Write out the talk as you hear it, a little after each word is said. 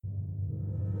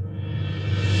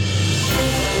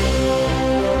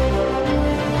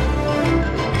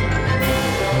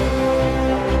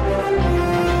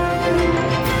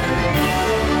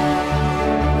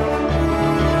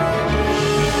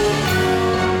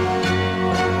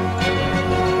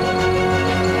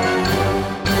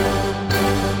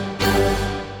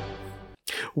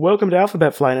Welcome to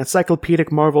Alphabet Flight, an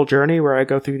encyclopedic Marvel journey where I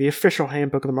go through the official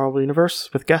handbook of the Marvel Universe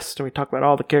with guests and we talk about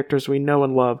all the characters we know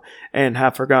and love and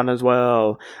have forgotten as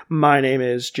well. My name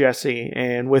is Jesse,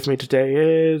 and with me today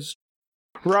is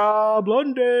Rob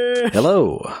Lundy.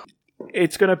 Hello.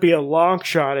 It's going to be a long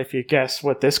shot if you guess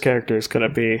what this character is going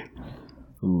to be.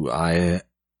 Ooh, I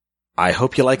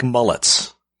hope you like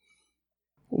mullets.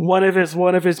 One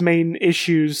of his main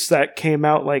issues that came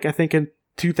out, like, I think in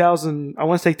 2000, I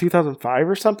want to say 2005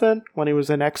 or something, when he was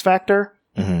in X Factor,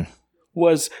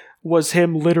 was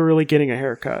him literally getting a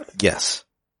haircut. Yes.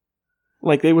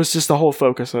 Like, it was just the whole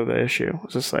focus of the issue. It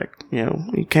was just like,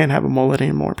 you can't have a mullet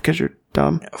anymore because you're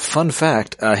dumb. Fun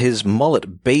fact, his mullet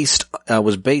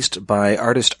was based by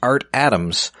artist Art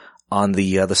Adams on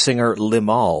the singer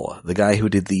Limahl, the guy who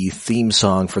did the theme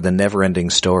song for The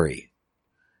Neverending Story.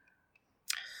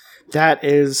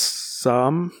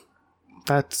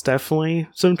 That's definitely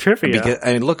some trivia. Because,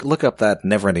 I mean, look up that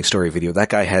Neverending Story video. That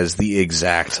guy has the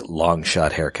exact long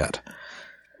shot haircut.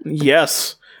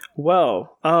 Yes.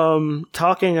 Well,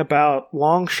 talking about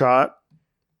Longshot,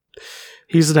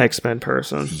 he's an X-Men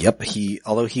person. Yep,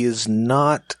 although he is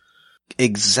not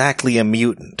exactly a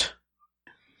mutant.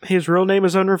 His real name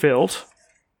is unrevealed.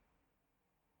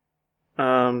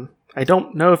 I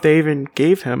don't know if they even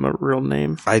gave him a real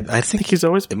name. I think he's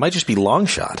always... It might just be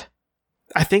Longshot.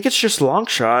 I think it's just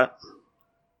Longshot.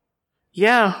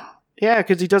 Yeah,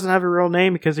 because he doesn't have a real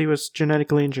name because he was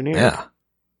genetically engineered.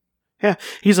 Yeah,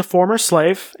 he's a former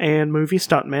slave and movie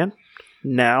stuntman.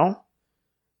 Now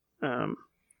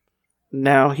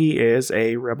he is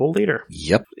a rebel leader.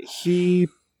 Yep. He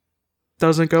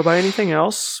doesn't go by anything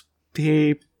else.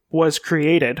 He was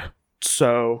created.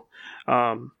 So,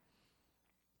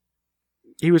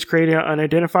 he was creating an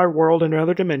unidentified world in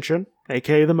another dimension,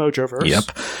 aka the Mojoverse. Yep.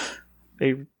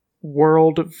 A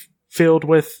world filled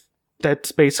with,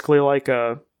 that's basically like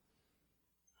I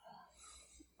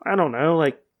don't know,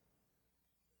 like,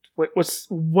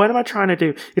 what am I trying to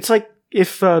do? It's like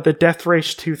if the Death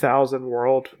Race 2000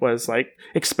 world was like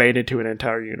expanded to an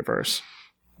entire universe.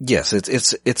 Yes,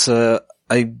 it's a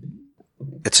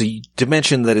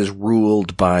dimension that is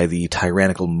ruled by the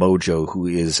tyrannical Mojo, who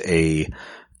is a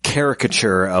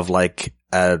caricature of like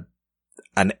an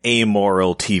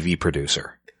amoral TV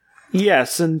producer.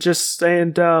 Yes, and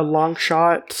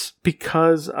Longshot,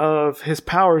 because of his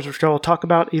powers, which I'll talk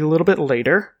about a little bit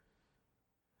later.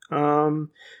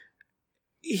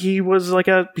 He was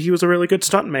a really good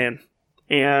stuntman,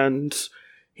 and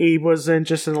he was in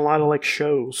a lot of like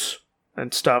shows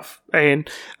and stuff. And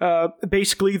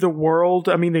basically, the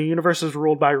universe is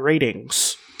ruled by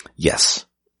ratings. Yes,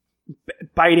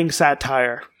 biting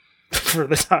satire for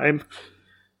the time.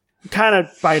 Kind of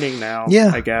biting now,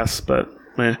 yeah, I guess, but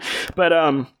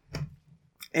Longshot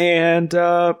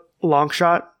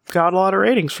got a lot of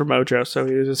ratings for Mojo, so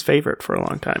he was his favorite for a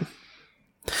long time.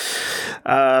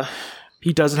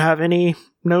 He doesn't have any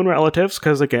known relatives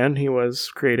because, again, he was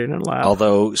created in a lab.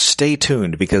 Although, stay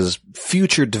tuned because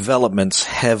future developments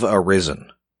have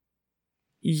arisen.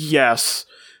 Yes,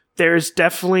 there's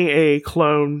definitely a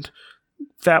clone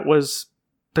of him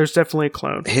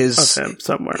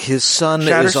somewhere. His son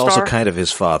is also kind of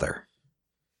his father.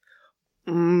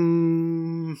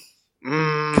 Kind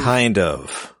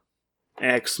of.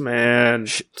 X-Men.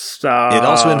 Stop. It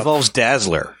also involves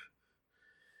Dazzler.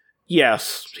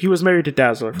 Yes. He was married to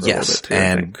Dazzler for a little bit too,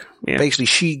 and I think. Yeah. Basically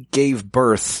she gave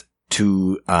birth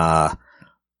to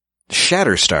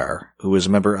Shatterstar, who was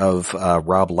a member of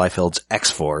Rob Liefeld's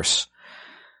X-Force.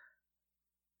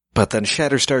 But then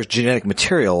Shatterstar's genetic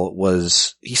material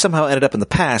he somehow ended up in the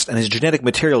past, and his genetic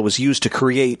material was used to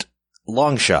create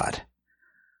Longshot.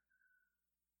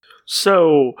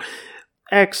 So,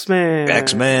 X-Men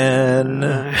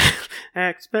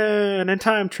and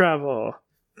time travel.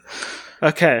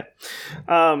 Okay.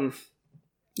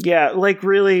 Yeah, like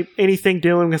really anything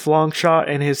dealing with Longshot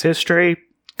and his history,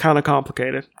 kind of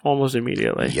complicated, almost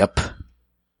immediately. Yep.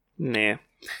 Nah.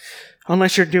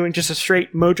 Unless you're doing just a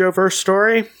straight Mojoverse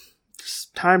story,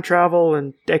 time travel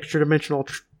and extra dimensional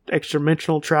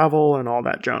travel and all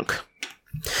that junk.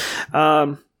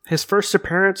 His first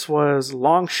appearance was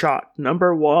Longshot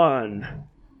 #1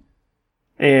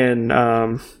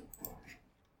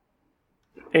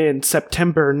 in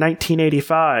September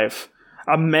 1985.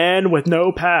 A man with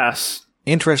no past.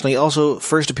 Interestingly, also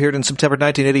first appeared in September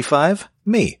 1985.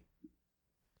 Me.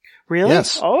 Really?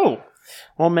 Yes. Oh.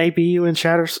 Well, maybe you and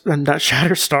not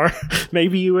Shatterstar.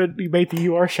 Maybe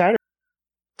you are Shatter.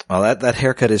 Well, that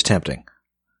haircut is tempting.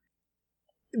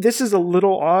 This is a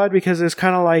little odd because it's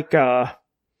kind of like,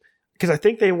 because I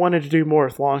think they wanted to do more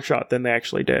with Longshot than they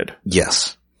actually did.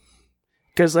 Yes.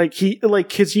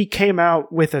 Because he came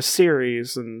out with a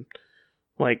series, and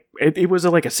like it was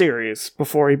like a series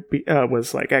before he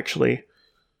was like actually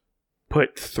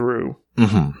put through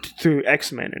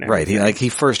X-Men and everything. Right. He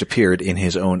first appeared in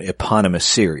his own eponymous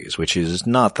series, which is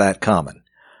not that common.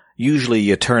 Usually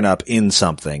you turn up in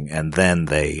something and then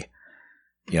they,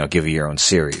 give you your own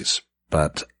series.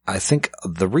 But I think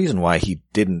the reason why he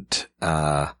didn't,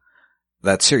 that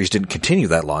series didn't continue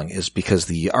that long is because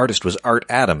the artist was Art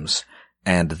Adams.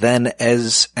 And then,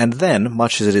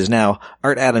 much as it is now,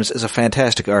 Art Adams is a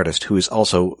fantastic artist who is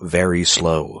also very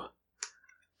slow.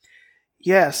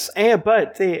 Yes,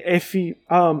 but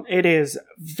it is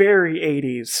very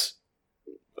 80s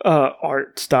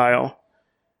art style.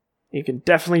 You can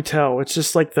definitely tell. It's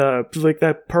just like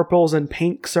the purples and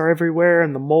pinks are everywhere,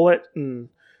 and the mullet, and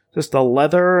just the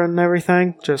leather and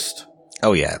everything. Just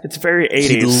oh yeah, it's very 80s.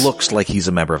 He looks like he's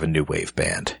a member of a new wave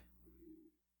band.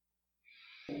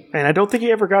 And I don't think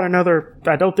he ever got another.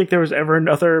 I don't think there was ever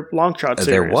another Longshot series.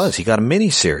 There was. He got a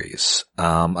mini-series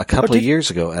a couple of years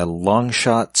ago. A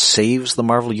Longshot Saves the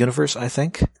Marvel Universe, I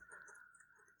think.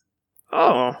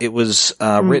 Oh. It was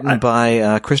written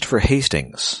by Christopher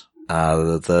Hastings,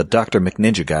 the Dr.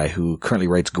 McNinja guy who currently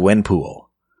writes Gwenpool.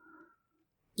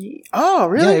 Oh,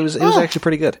 really? Yeah, it was actually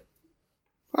pretty good.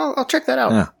 Well, I'll check that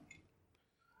out.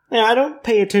 Yeah, I don't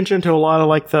pay attention to a lot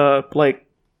of the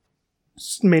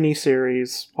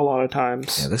mini-series a lot of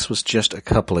times. Yeah, this was just a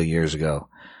couple of years ago.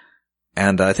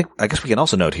 And I guess we can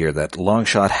also note here that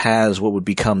Longshot has what would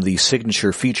become the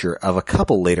signature feature of a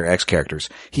couple later X characters.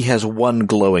 He has one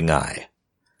glowing eye.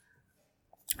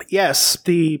 Yes,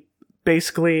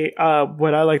 basically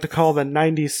what I like to call the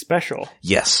 90s special.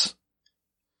 Yes.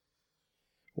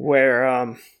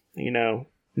 Where,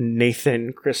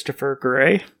 Nathan Christopher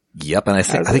Gray. Yep, and I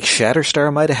think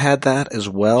Shatterstar might have had that as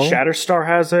well. Shatterstar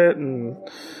has it, and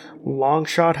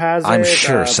Longshot has it. I'm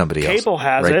sure somebody else. Cable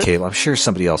has it. Right, Cable. I'm sure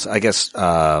somebody else. I guess,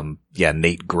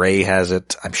 Nate Gray has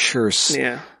it. I'm sure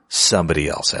somebody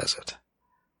else has it.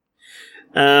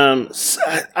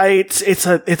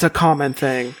 It's a common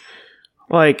thing.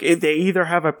 They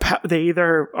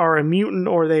either are a mutant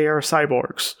or they are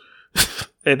cyborgs.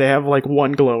 And they have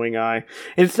one glowing eye.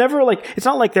 And it's never it's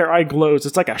not like their eye glows,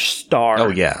 it's like a star. Oh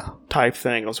yeah. Type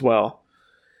thing as well.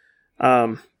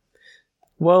 So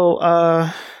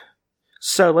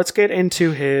let's get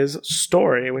into his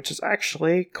story, which is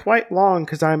actually quite long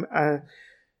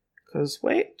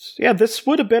this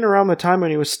would have been around the time when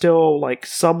he was still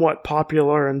somewhat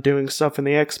popular and doing stuff in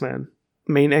the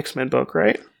main X-Men book,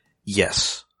 right?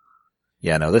 Yes.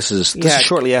 Yeah, no, this is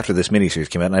shortly after this miniseries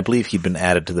came out, and I believe he'd been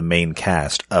added to the main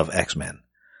cast of X-Men.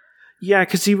 Yeah,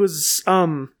 because he was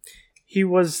kind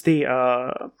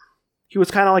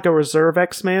of like a reserve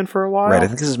X-Man for a while. Right, I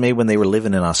think this is made when they were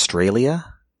living in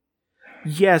Australia.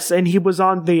 Yes, and he was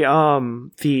on the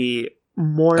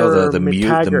Moira the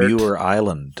Muir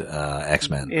Island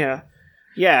X-Men. Yeah.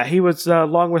 Yeah, he was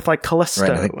along with Callisto.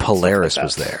 Right, I think Polaris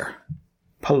was there.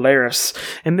 Polaris.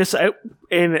 And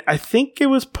I think it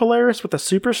was Polaris with the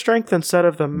super strength instead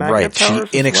of the magnet powers. Right,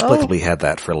 she inexplicably had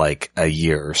that for a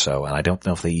year or so, and I don't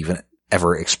know if they even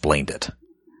ever explained it.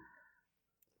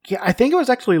 Yeah, I think it was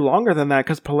actually longer than that,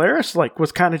 because Polaris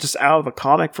was kind of just out of the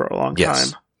comic for a long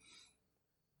time.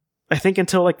 I think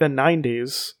until the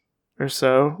 90s or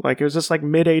so. It was just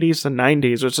mid-80s to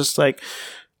 90s. It was just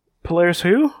Polaris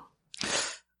who?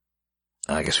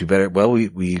 I guess we better,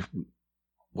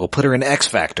 we'll put her in X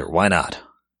Factor. Why not?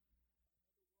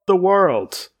 The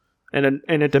world, in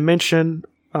a dimension,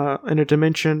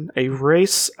 a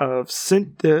race of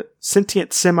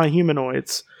sentient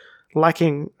semi-humanoids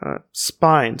lacking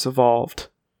spines evolved.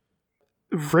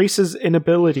 Race's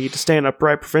inability to stand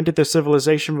upright prevented their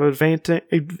civilization from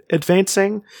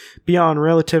advancing beyond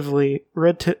relatively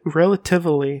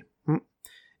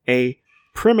a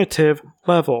primitive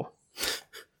level.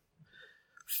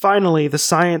 Finally, the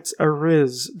science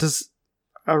Arise.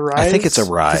 I think it's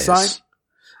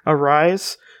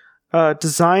Arise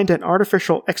designed an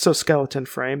artificial exoskeleton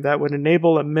frame that would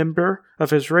enable a member of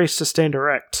his race to stand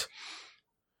erect.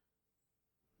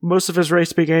 Most of his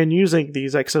race began using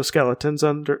these exoskeletons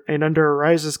under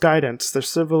Arise's guidance, their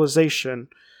civilization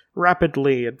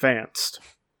rapidly advanced.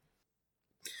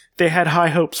 They had high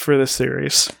hopes for this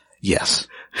series. Yes.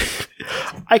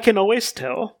 I can always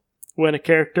tell when a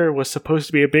character was supposed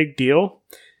to be a big deal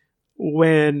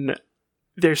when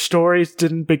their stories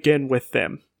didn't begin with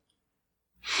them.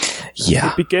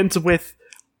 Yeah. It begins with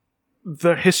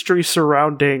the history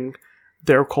surrounding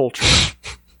their culture.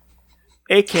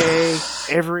 AKA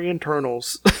every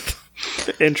Internals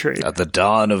entry. At the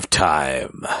dawn of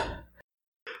time.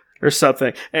 Or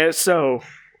something. And so,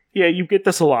 yeah, you get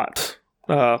this a lot.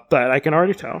 But I can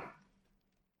already tell.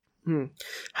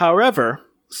 However,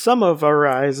 some of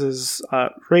Arai's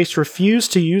race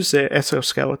refused to use the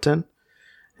exoskeleton,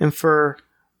 and for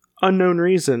unknown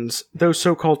reasons, those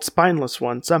so-called spineless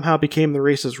ones somehow became the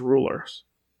race's rulers.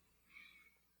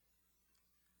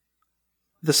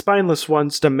 The spineless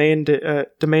ones demanded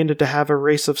to have a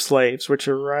race of slaves, which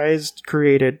Arai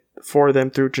created for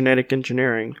them through genetic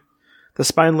engineering. The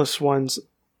spineless ones'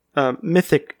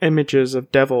 mythic images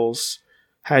of devils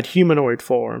had humanoid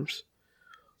forms.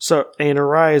 And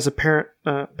Arai is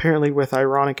apparently with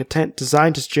ironic intent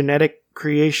designed his genetic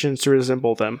creations to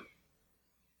resemble them.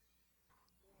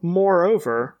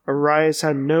 Moreover, Arai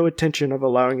had no intention of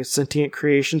allowing his sentient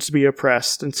creations to be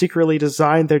oppressed, and secretly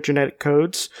designed their genetic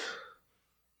codes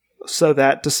so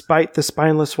that, despite the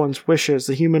spineless one's wishes,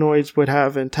 the humanoids would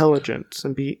have intelligence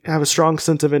and have a strong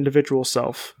sense of individual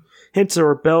self. Hence, a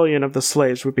rebellion of the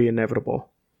slaves would be inevitable.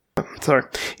 Sorry.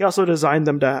 He also designed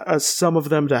them some of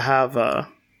them to have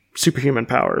superhuman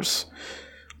powers,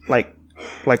 like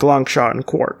Longshot and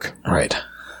Quark. Right.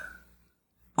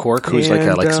 Quark, who's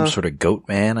like some sort of goat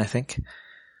man, I think.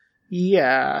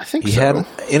 Yeah, I think so.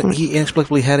 He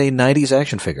inexplicably had a 90s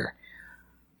action figure.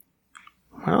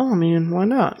 Well, I mean, why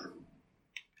not?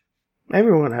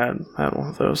 Everyone had one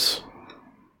of those.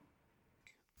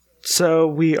 So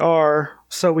we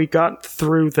got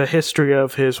through the history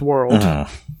of his world.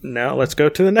 Now let's go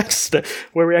to the next step,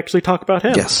 where we actually talk about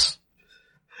him. Yes.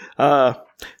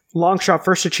 Longshot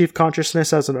first achieved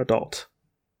consciousness as an adult,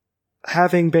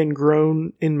 having been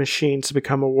grown in machines to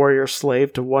become a warrior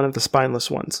slave to one of the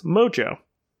spineless ones, Mojo.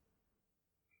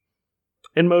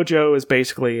 And Mojo is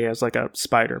basically, he has like a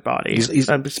spider body. He's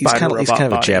kind of a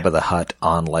Jabba the Hutt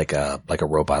on like a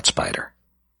robot spider.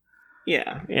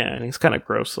 Yeah, and he's kind of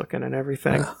gross looking and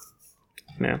everything.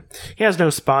 Yeah. He has no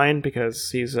spine because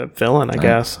he's a villain, I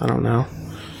guess. I don't know.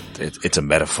 It's a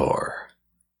metaphor.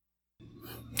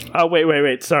 Oh,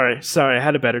 wait. Sorry. I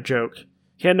had a better joke.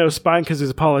 He had no spine because he's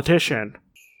a politician.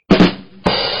 The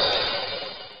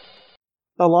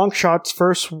Longshot's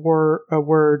first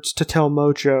words to tell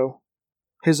Mojo,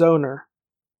 his owner,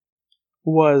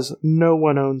 was, "No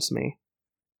one owns me."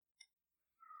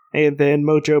 And then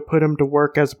Mojo put him to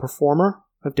work as a performer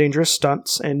of dangerous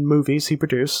stunts and movies he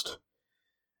produced.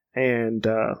 And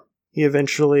he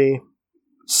eventually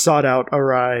sought out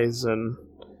Arai and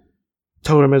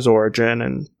told him his origin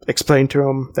and explained to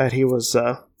him that he was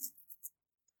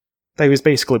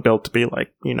basically built to be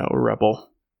like, a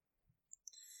rebel.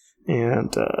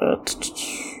 And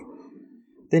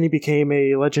then he became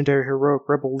a legendary heroic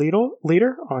rebel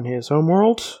leader on his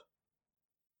homeworld.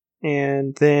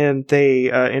 And then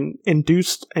they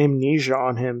induced amnesia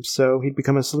on him, so he'd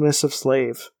become a submissive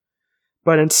slave.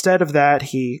 But instead of that,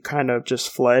 he kind of just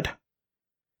fled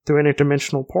through an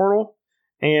interdimensional portal,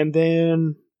 and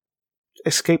then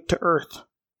escaped to Earth.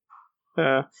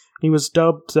 He was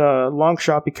dubbed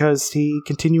Longshot because he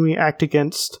continually acted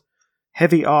against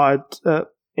heavy odds.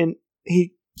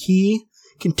 He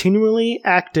continually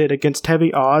acted against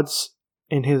heavy odds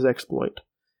in his exploit.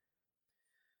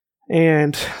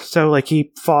 And so,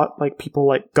 he fought, people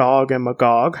like Gog and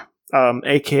Magog,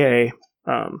 aka,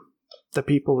 the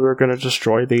people who are going to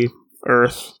destroy the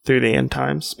Earth through the end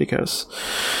times, because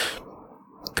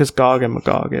Gog and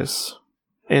Magog is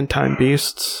end time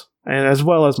beasts, and as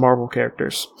well as Marvel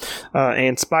characters.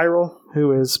 And Spiral,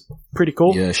 who is pretty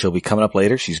cool. Yeah, she'll be coming up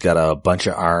later. She's got a bunch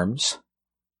of arms.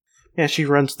 Yeah, she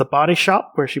runs the body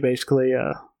shop, where she basically,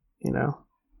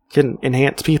 can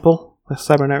enhance people with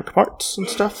cybernetic parts and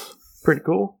stuff. Pretty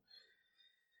cool.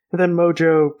 And then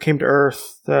Mojo came to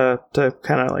Earth to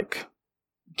kind of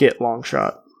get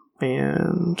Longshot,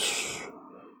 and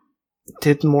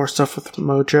did more stuff with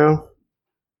Mojo.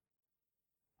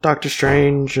 Doctor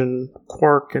Strange and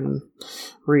Quark and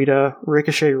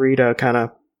Ricochet Rita kind of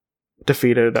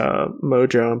defeated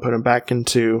Mojo and put him back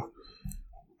into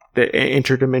the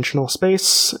interdimensional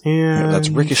space. And that's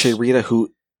Ricochet Rita,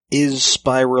 who is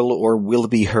Spiral or will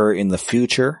be her in the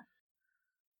future.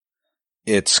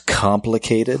 It's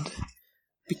complicated.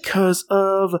 Because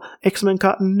of X-Men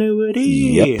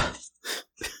continuity.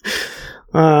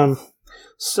 Yep.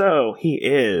 So he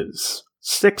is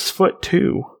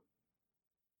 6'2",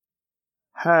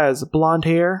 has blonde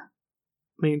hair,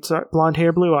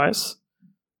 blue eyes,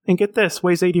 and get this,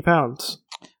 weighs 80 pounds.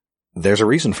 There's a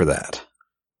reason for that.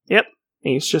 Yep.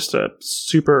 He's just a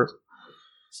super...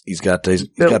 He's got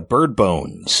bird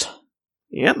bones.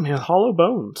 Yep, he has hollow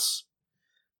bones.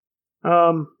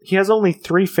 He has only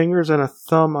 3 fingers and a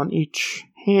thumb on each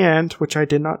hand, which I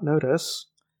did not notice.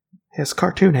 He has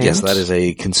cartoon hands. Yes, that is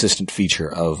a consistent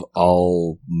feature of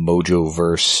all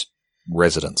Mojoverse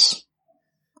residents.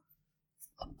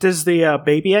 Does the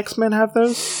baby X-Men have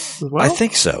those as well? I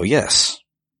think so. Yes.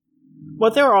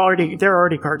 Well, they're already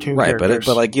cartoon characters.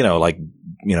 But like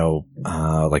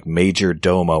Major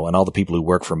Domo and all the people who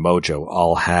work for Mojo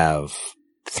all have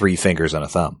 3 fingers and a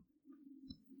thumb.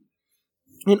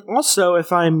 And also,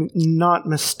 if I'm not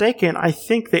mistaken, I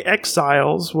think the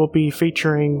Exiles will be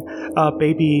featuring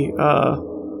baby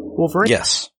Wolverine.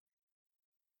 Yes.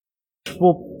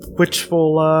 Which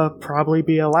will probably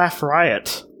be a laugh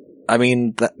riot. I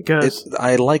mean,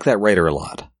 I like that writer a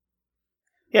lot.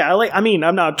 Yeah,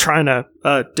 I'm not trying to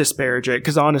disparage it,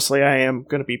 because honestly, I am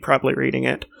going to be probably reading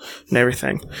it and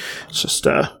everything. It's just,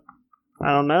 I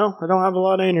don't know. I don't have a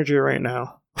lot of energy right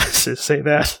now. Let's just say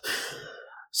that.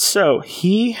 So,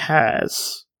 he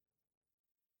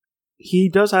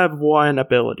does have one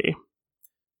ability.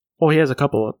 Well, he has a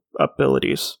couple of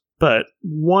abilities, but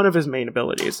one of his main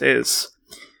abilities is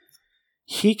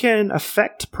he can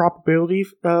affect probability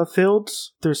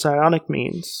fields through psionic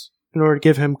means in order to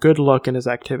give him good luck in his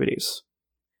activities.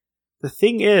 The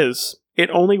thing is, it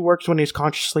only works when he's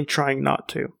consciously trying not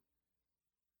to.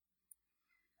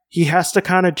 He has to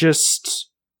kind of just...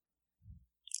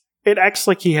 It acts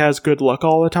like he has good luck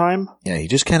all the time. Yeah, he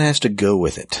just kind of has to go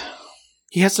with it.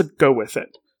 He has to go with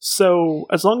it. So,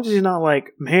 as long as he's not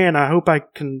like, man, I hope I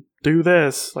can do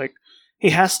this, like, he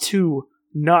has to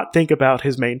not think about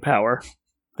his main power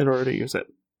in order to use it.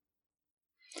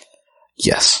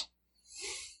 Yes.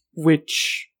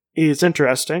 Which is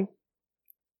interesting.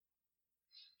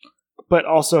 But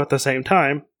also at the same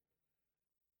time,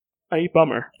 a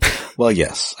bummer. Well,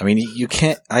 yes. I mean, you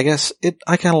can't, I guess,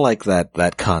 I kind of like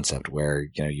that concept where,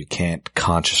 you can't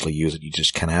consciously use it, you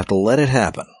just kind of have to let it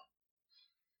happen.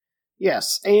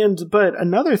 Yes, but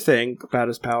another thing about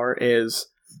his power is,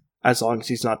 as long as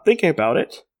he's not thinking about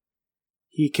it,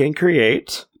 he can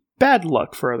create bad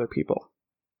luck for other people.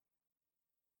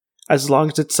 As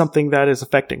long as it's something that is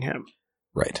affecting him.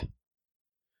 Right.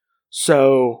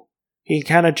 So, he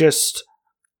kind of just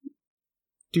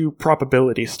do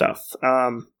probability stuff.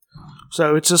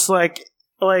 So it's just like,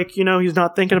 he's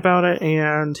not thinking about it,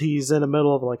 and he's in the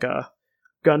middle of, like, a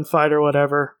gunfight or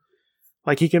whatever.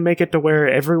 Like, he can make it to where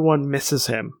everyone misses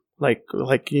him. Like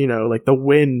the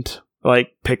wind,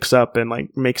 picks up and,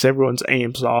 makes everyone's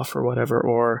aims off or whatever.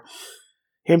 Or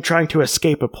him trying to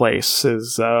escape a place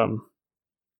is,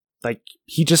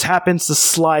 he just happens to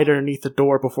slide underneath the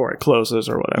door before it closes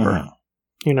or whatever.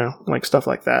 Stuff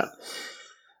like that.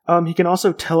 He can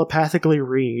also telepathically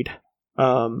read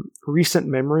recent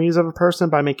memories of a person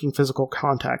by making physical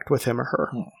contact with him or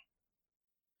her.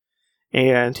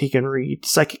 And he can read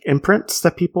psychic imprints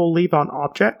that people leave on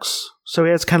objects. So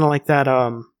he has kind of like that,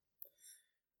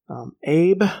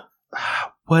 Abe.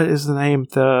 What is the name?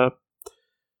 The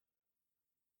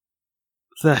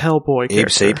Hellboy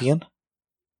character. Abe Sapien?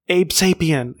 Abe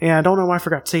Sapien. Yeah, I don't know why I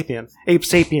forgot Sapien. Abe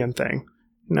Sapien thing.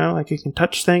 He can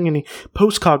touch thing and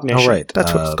post-cognition. Oh, right.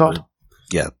 That's what it's called.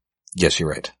 Yeah. Yes, you're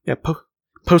right. Yeah,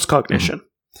 post-cognition.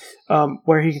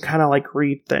 Where he can kind of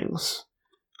read things.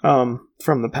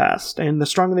 From the past. And the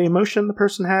stronger the emotion the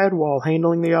person had while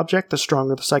handling the object, the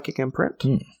stronger the psychic imprint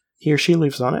he or she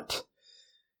leaves on it.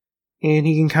 And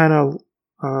he can kind of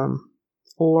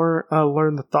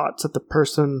learn the thoughts that the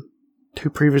person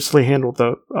who previously handled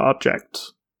the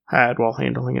object had while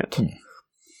handling it.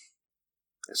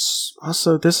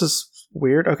 Also, this is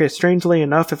weird. Okay, strangely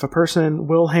enough, if a person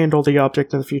will handle the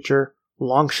object in the future,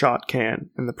 Longshot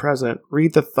can, in the present,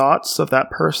 read the thoughts of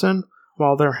that person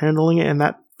while they're handling it in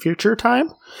that future time.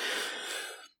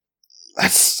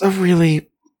 That's a really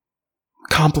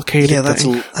complicated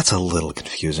thing. Yeah, that's a little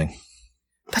confusing.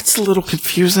 That's a little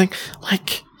confusing.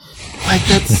 That's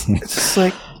it's just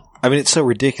like, I mean, it's so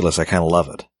ridiculous, I kind of love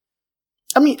it.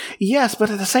 I mean, yes, but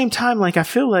at the same time, I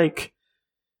feel like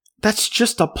that's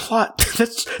just a plot.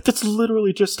 That's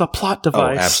literally just a plot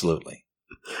device. Oh, absolutely.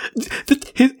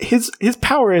 His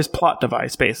power is plot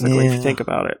device, basically, if you think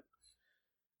about it.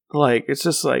 It's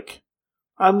just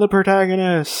I'm the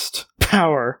protagonist.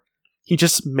 Power. He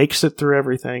just makes it through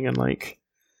everything, and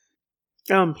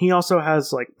he also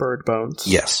has bird bones.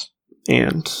 Yes.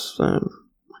 And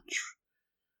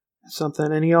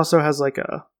something, and he also has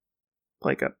a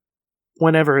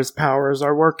whenever his powers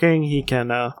are working, he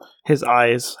can his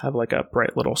eyes have a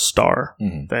bright little star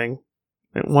thing,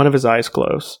 and one of his eyes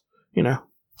glows. It's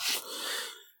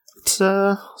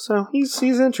so he's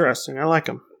interesting. I like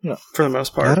him. Yeah. For the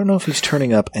most part. I don't know if he's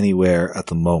turning up anywhere at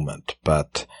the moment,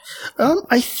 but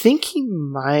I think he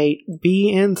might be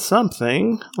in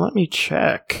something. Let me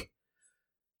check.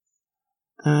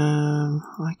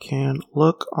 I can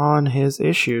look on his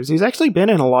issues. He's actually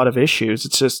been in a lot of issues.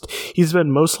 It's just he's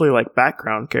been mostly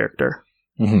background character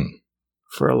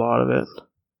for a lot of it.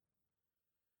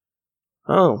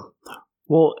 Oh,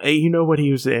 well, you know what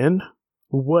he was in?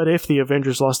 What if the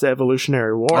Avengers lost the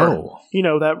Evolutionary War? Oh. You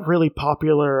know, that really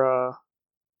popular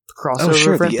crossover Oh,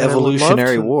 sure, event the that everyone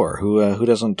Evolutionary loved? War. Who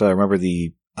doesn't remember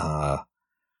the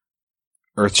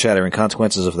earth-shattering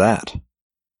consequences of that?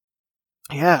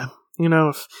 Yeah. You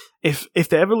know, if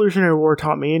the Evolutionary War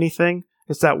taught me anything,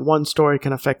 it's that one story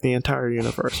can affect the entire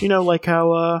universe. You know, like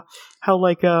how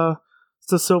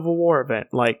the Civil War event,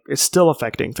 like, it's still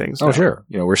affecting things. Oh, now. sure.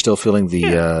 You know, we're still feeling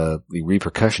the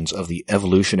repercussions of the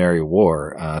Evolutionary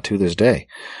War to this day.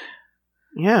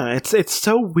 Yeah, it's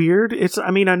so weird.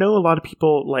 I mean, I know a lot of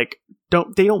people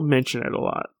don't mention it a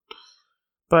lot,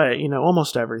 but you know,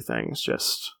 almost everything is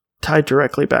just tied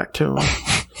directly back to him.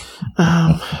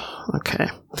 Okay.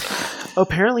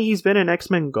 Apparently, he's been in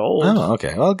X-Men Gold. Oh,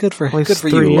 okay. Well, good for At least you,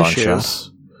 3 Longshot.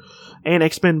 issues. And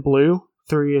X-Men Blue,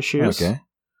 3 issues. Okay.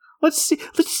 Let's see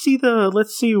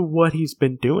what he's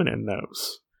been doing in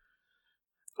those.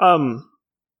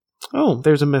 Oh,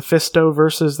 there's a Mephisto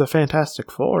versus the Fantastic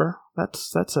Four.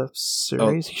 That's a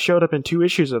series. He showed up in 2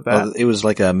 issues of that. Well, it was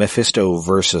like a Mephisto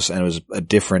versus, and it was a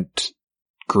different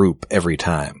group every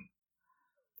time.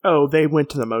 Oh, they went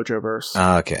to the Mojoverse.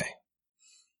 Okay.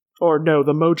 Or no,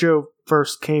 the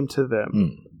Mojoverse came to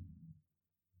them.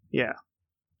 Yeah.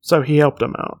 So he helped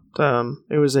them out.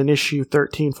 It was in issue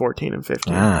 13, 14, and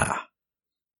 15. Ah.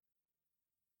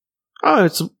 Oh,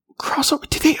 it's a crossover.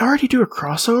 Did they already do a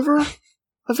crossover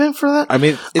event for that? I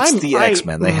mean, it's the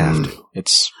X-Men. They have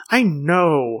to. I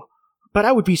know, but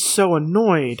I would be so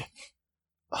annoyed.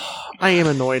 I am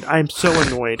annoyed. I am so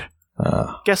annoyed.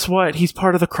 Guess what? He's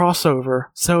part of the crossover.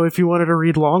 So if you wanted to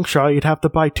read Longshot, you'd have to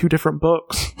buy 2 different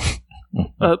books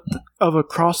of a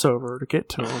crossover to get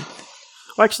to him.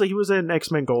 Well, actually, he was in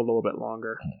X-Men Gold a little bit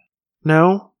longer.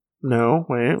 No,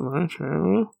 wait.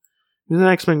 He was in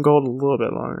X-Men Gold a little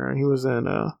bit longer. He was in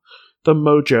the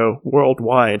Mojo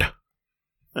Worldwide.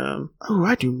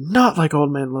 I do not like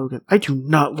Old Man Logan. I do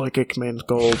not like X-Men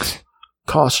Gold's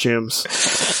costumes.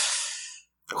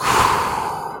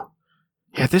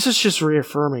 Yeah, this is just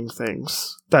reaffirming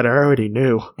things that I already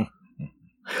knew.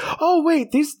 Oh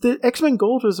wait, the X-Men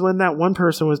Gold was when that one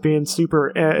person was being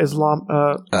super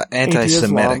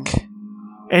anti-Semitic.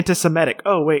 Anti-Semitic.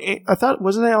 Oh wait, I thought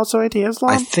wasn't it also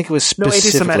anti-Islam? I think it was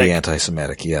specifically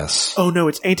anti-Semitic. Yes. Oh no,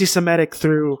 it's anti-Semitic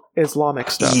through Islamic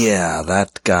stuff. Yeah,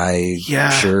 that guy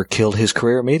sure killed his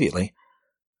career immediately.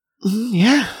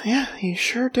 Yeah, he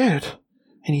sure did,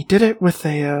 and he did it with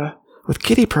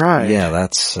Kitty Pryde. Yeah,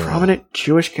 that's prominent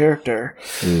Jewish character.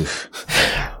 Oof.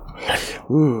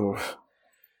 Ooh.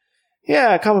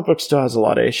 Yeah, comic book still has a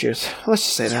lot of issues. Let's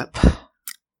just say that.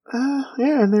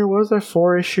 Yeah, and there was a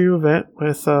 4-issue event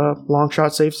with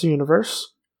Longshot Saves the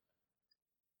Universe.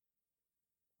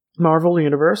 Marvel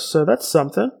Universe, so that's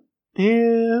something.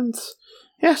 And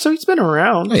yeah, so he's been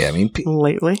around. Oh, yeah, I mean,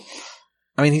 lately.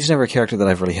 I mean, he's never a character that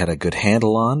I've really had a good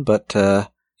handle on, but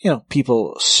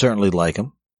people certainly like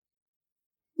him.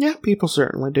 Yeah, people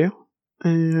certainly do.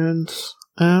 And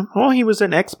he was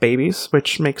in X-Babies,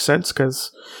 which makes sense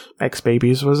because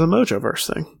X-Babies was a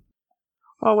Mojoverse thing.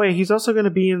 Oh wait, he's also going to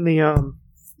be in the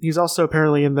he's also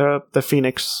apparently in the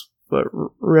Phoenix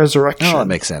Resurrection. Oh, that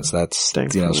makes sense. That's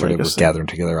sort of gathering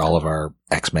together all of our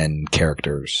X-Men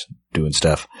characters doing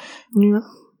stuff. Yeah.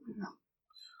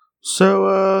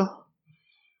 So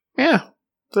yeah,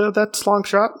 that's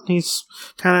Longshot. He's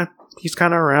kind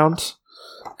of around,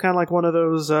 kind of like one of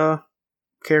those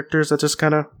characters that just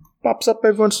kind of pops up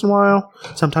every once in a while.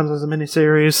 Sometimes as a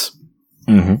miniseries.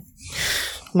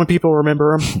 Mm-hmm. When people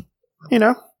remember him. He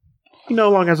no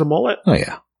longer has a mullet. Oh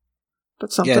yeah,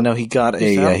 that's something. Yeah, no, he got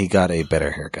a better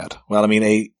haircut. Well, I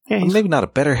mean, maybe not a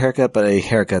better haircut, but a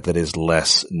haircut that is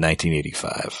less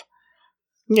 1985.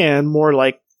 Yeah, and more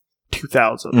like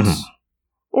 2000s,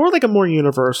 or like a more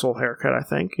universal haircut. I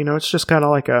think it's just kind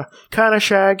of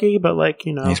shaggy, but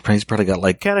he's probably got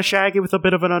like kind of shaggy with a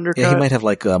bit of an undercut. Yeah, he might have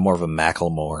like more of a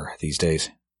Macklemore these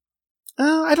days.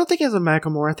 I don't think he has a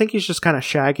Macklemore. I think he's just kind of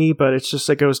shaggy, but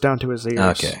it goes down to his ears.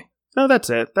 Okay. No, that's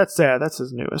it. That's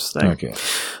his newest thing. Okay.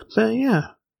 But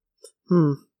yeah.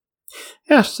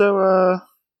 Yeah, so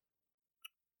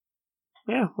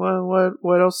yeah,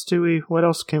 what else can we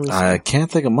say? I can't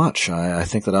think of much. I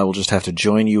think that I will just have to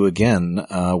join you again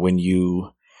when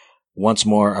you once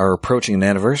more are approaching an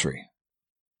anniversary.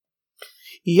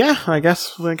 Yeah, I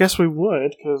guess we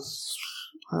would, because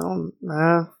I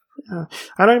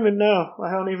don't even know.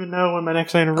 I don't even know when my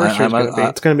next anniversary is going to be.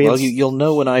 It's going to be. Well, you'll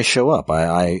know when I show up.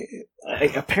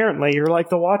 Apparently, you're like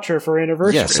the watcher for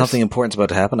anniversaries. Yeah, something important's about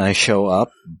to happen. I show up,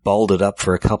 balled up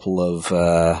for a couple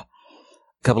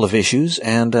of issues,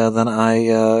 and then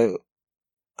I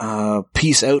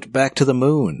peace out back to the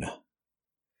moon.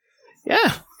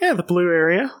 Yeah, the blue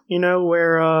area. You know,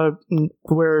 where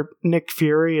Nick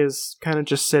Fury is kind of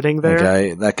just sitting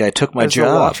there. That guy took my as the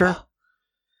job. Watcher.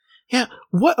 Yeah.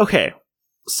 What? Okay.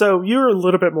 So you're a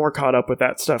little bit more caught up with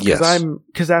that stuff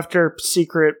because after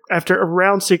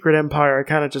around Secret Empire, I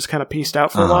kind of pieced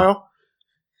out for a while.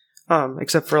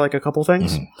 Except for like a couple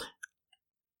things. Mm-hmm.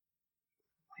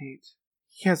 Wait,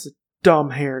 he has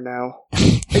dumb hair now.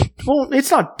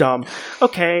 It's not dumb.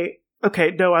 Okay.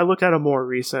 No, I looked at a more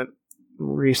recent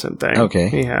thing. Okay.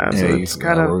 He has. Yeah, It's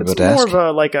more of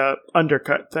a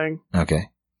undercut thing. Okay.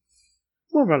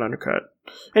 More of an undercut.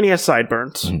 And he has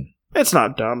sideburns. Mm. It's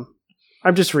not dumb.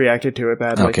 I'm just reacting to it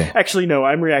badly. Okay. Actually, no,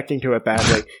 I'm reacting to it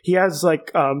badly. He has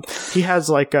Sabretooth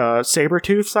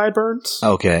sideburns.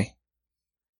 Okay.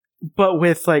 But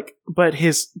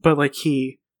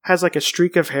he has like a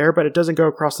streak of hair, but it doesn't go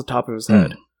across the top of his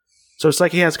head. So it's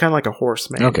like he has kind of like a horse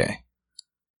mane. Okay.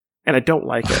 And I don't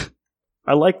like it.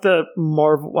 I like the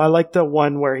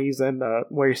one where he's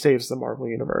where he saves the Marvel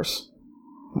Universe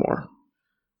more.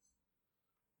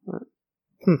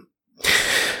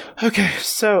 Okay,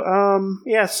 so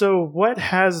so what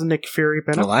has Nick Fury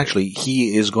been up? Well, actually,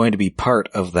 he is going to be part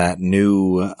of that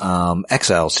new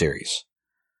Exile series.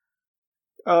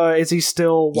 Is he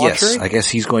still Watcher? Yes, I guess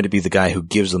he's going to be the guy who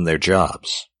gives them their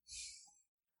jobs.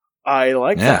 I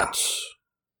like that.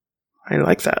 I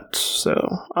like that. So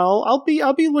I'll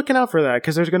be looking out for that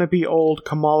because there's going to be old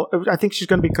Kamala. I think she's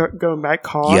going to be going back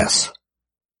Khan. Yes.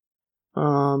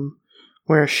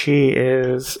 Where she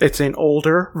is. It's an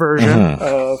older version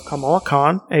of Kamala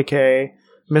Khan, aka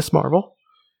Miss Marvel,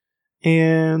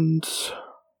 and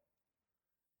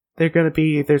there's going to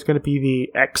be the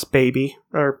ex-baby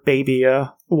or baby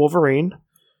Wolverine.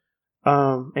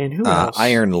 And who else?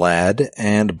 Iron Lad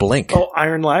and Blink. Oh,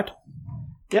 Iron Lad.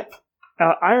 Yep.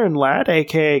 Iron Lad,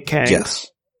 aka Kang. Yes.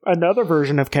 Another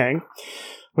version of Kang,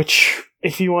 which,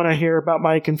 if you want to hear about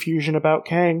my confusion about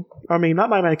Kang, I mean, not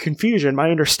my confusion,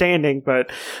 my understanding, but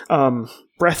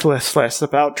breathlessness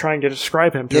about trying to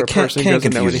describe him to a person who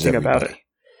doesn't know anything about it.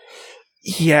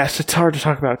 Yes, it's hard to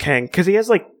talk about Kang, because he has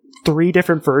like 3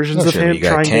 different versions of him. You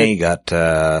got Kang, you got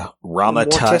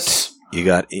Rama-Tut. You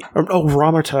got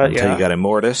Rama-Tut, yeah. You got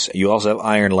Immortus. You also have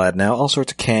Iron Lad now. All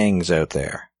sorts of Kangs out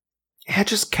there. Yeah,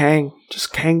 just Kang.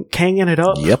 Just Kanging it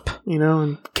up. Yep. You know,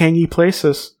 in Kangy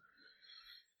places.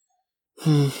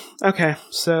 Okay,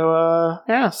 so,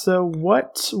 so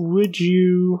what would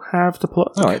you have to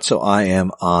plug? Alright, so I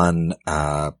am on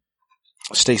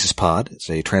Stasis Pod. It's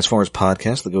a Transformers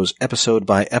podcast that goes episode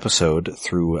by episode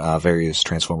through various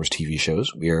Transformers TV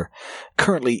shows. We are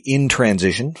currently in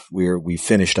transition. We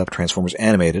finished up Transformers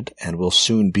Animated, and we'll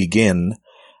soon begin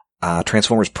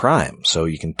Transformers Prime. So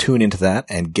you can tune into that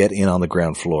and get in on the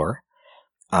ground floor.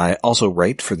 I also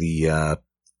write for the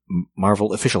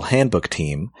Marvel Official Handbook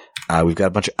team. We've got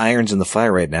a bunch of irons in the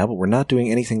fire right now, but we're not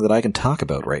doing anything that I can talk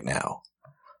about right now.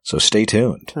 So stay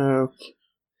tuned.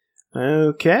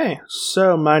 Okay,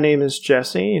 so my name is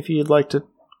Jesse. If you'd like to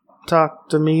talk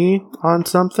to me on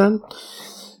something,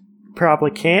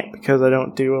 probably can't because I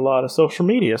don't do a lot of social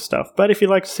media stuff. But if you'd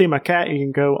like to see my cat, you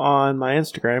can go on my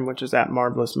Instagram, which is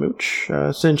 @MarvelousMooch.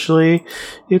 Essentially,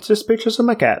 it's just pictures of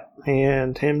my cat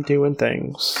and him doing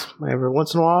things. Every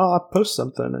once in a while, I'll post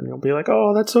something and you'll be like,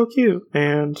 oh, that's so cute.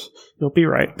 And you'll be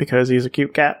right because he's a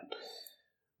cute cat.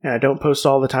 And I don't post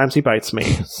all the times he bites me,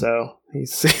 so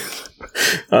he's...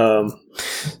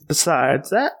 besides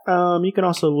that, you can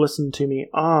also listen to me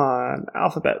on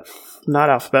not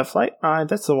Alphabet Flight.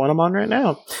 That's the one I'm on right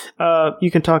now.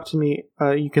 You can talk to me,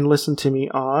 you can listen to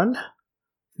me on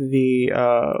the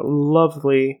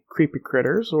lovely Creepy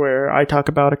Critters, where I talk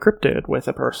about a cryptid with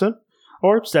a person,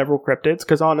 or several cryptids,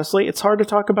 because honestly, it's hard to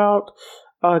talk about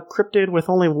a cryptid with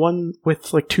only one,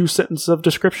 with like 2 sentences of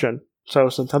description. So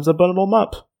sometimes I bundle them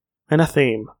up in a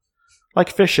theme. Like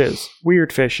fishes.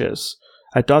 Weird fishes.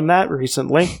 I've done that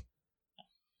recently.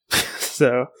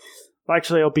 So,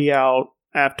 actually, I'll be out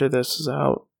after this is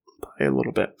out by a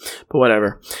little bit. But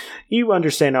whatever. You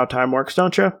understand how time works,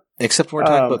 don't you? Except when we're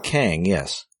talking about Kang,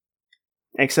 yes.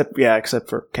 Except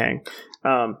for Kang.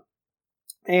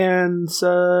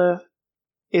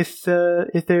 If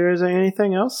there isn't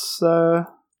anything else,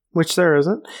 which there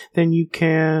isn't, then you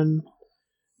can,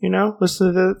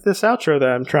 listen to this outro that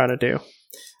I'm trying to do.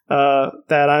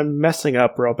 That I'm messing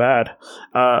up real bad.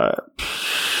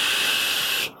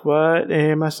 What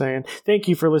am I saying? Thank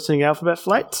you for listening to Alphabet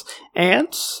Flight, and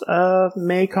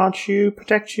may Khonshu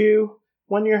protect you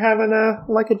when you're having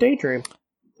a daydream.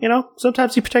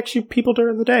 Sometimes he protects you people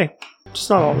during the day, just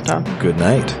not all the time. Good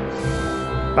night.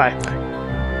 Bye.